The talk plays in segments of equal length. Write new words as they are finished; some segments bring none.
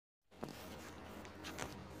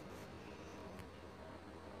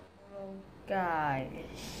guys.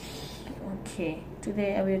 Okay,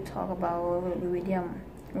 today I will talk about RUBiDIUM.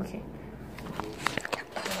 Okay.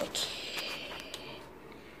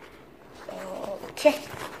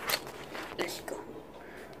 Let's go.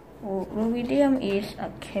 RUBiDIUM is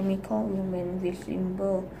a chemical element with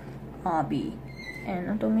symbol Rb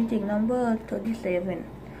and atomic number 37.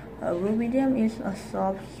 RUBiDIUM is a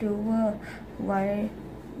soft silver white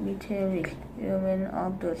metallic element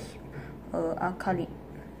of the alkali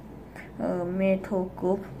metal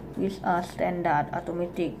group with a standard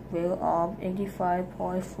atomic weight of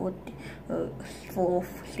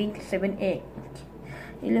 85.4678.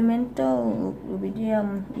 Elemental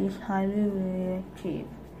RUBiDIUM is highly reactive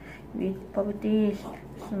with properties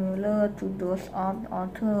similar to those of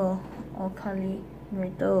other alkali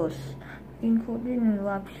metals, including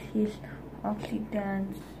rapid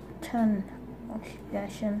oxidation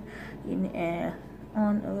in air.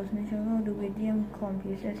 On Earth, natural RUBiDIUM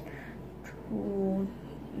comprises two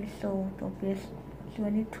isotopes.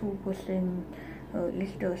 22%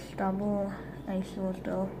 is the stable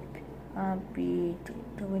isotope Rb.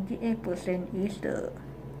 28% is the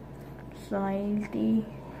slightly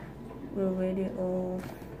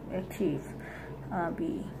radioactive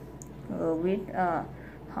Rb, with a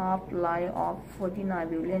half-life of 49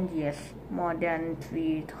 billion years, more than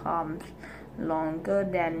 3 times longer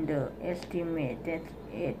than the estimated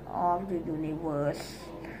age of the universe.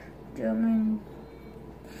 German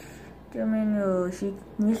chemist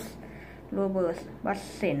Robert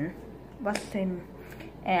Bunsen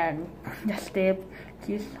and Steve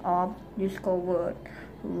Christoph discovered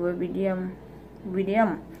RUBiDIUM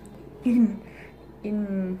in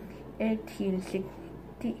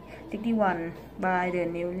 1861 by the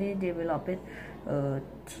newly developed I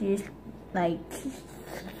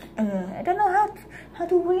don't know how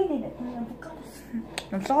to read it.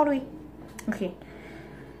 I'm sorry. Okay.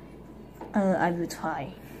 I will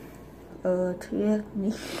try.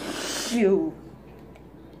 Technique.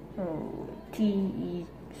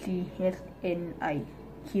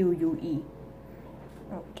 TECHNIQUE.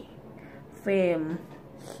 Okay. Flame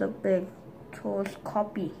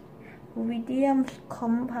spectroscopy. RUBiDIUM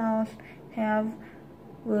compounds have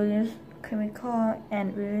various chemical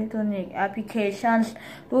and electronic applications.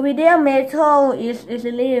 RUBiDIUM metal is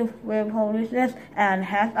easily vaporized and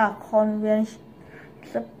has a convenient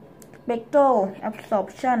spectral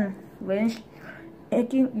absorption range.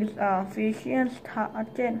 Aging is a efficient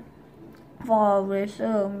target for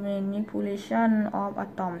laser manipulation of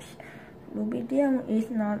atoms. RUBiDIUM is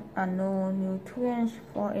not a known nutrient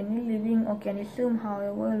for any living organism.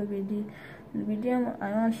 However, RUBiDIUM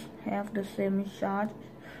ions have the same charge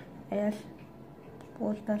as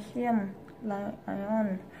potassium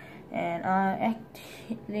ion and are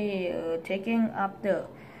actively taken up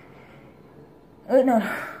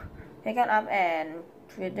and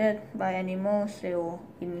treated by animal cells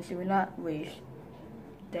in similar ways.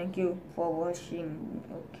 Thank you for watching.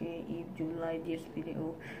 Okay, if you like this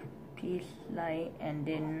video, please like and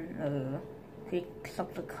then click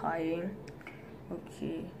subscribe.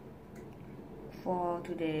 Okay, for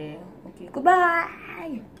today. Okay,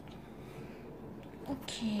 goodbye.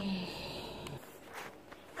 Okay.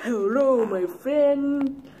 Hello, my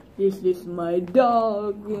friend. This is my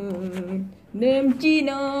dog named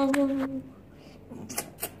Gino. Look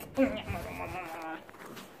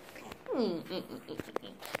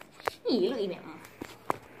at him.